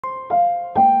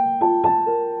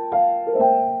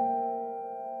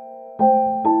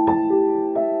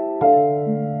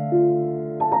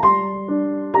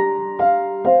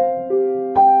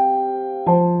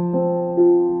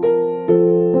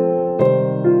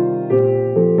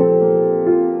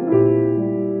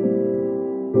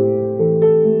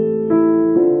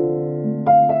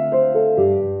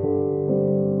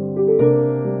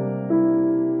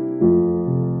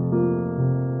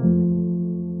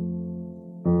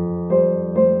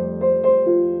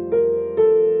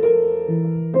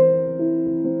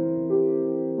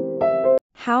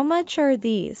How much are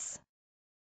these?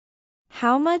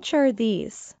 How much are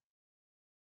these?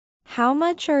 How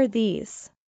much are these?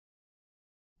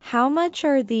 How much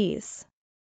are these?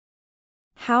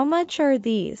 How much are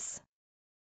these?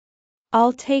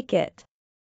 I'll take it.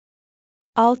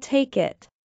 I'll take it.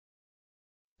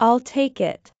 I'll take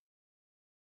it.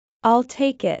 I'll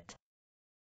take it.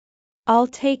 I'll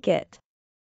take it.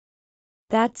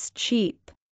 That's cheap.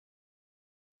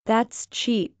 That's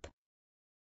cheap.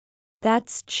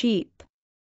 That's cheap.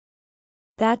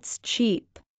 That's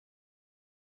cheap.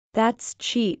 That's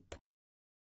cheap.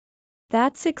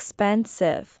 That's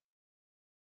expensive.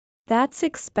 That's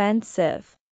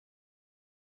expensive.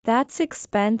 That's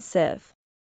expensive.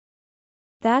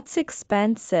 That's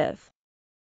expensive.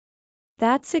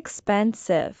 That's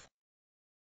expensive.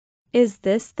 Is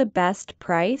this the best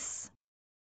price?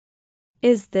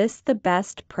 Is this the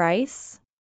best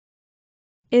price?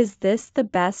 Is this the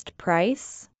best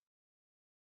price?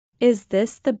 Is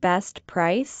this the best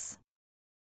price?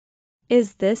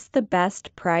 Is this the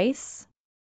best price?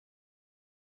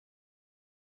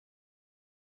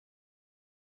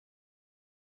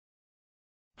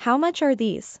 How much are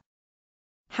these?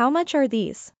 How much are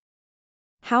these?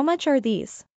 How much are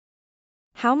these?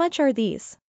 How much are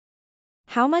these?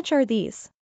 How much are these?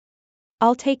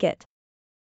 I'll take it.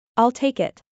 I'll take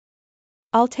it.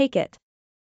 I'll take it.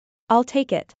 I'll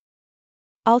take it.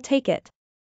 I'll take it.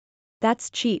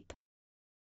 That's cheap.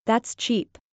 That's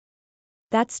cheap.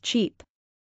 That's cheap.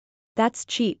 That's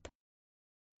cheap.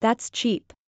 That's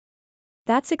cheap.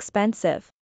 That's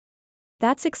expensive.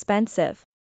 That's expensive.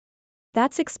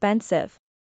 That's expensive.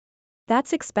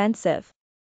 That's expensive.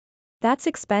 That's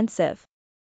expensive.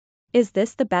 Is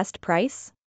this the best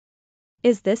price?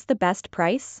 Is this the best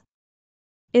price?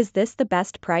 Is this the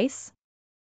best price?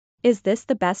 Is this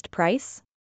the best price?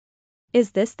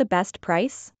 Is this the best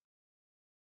price?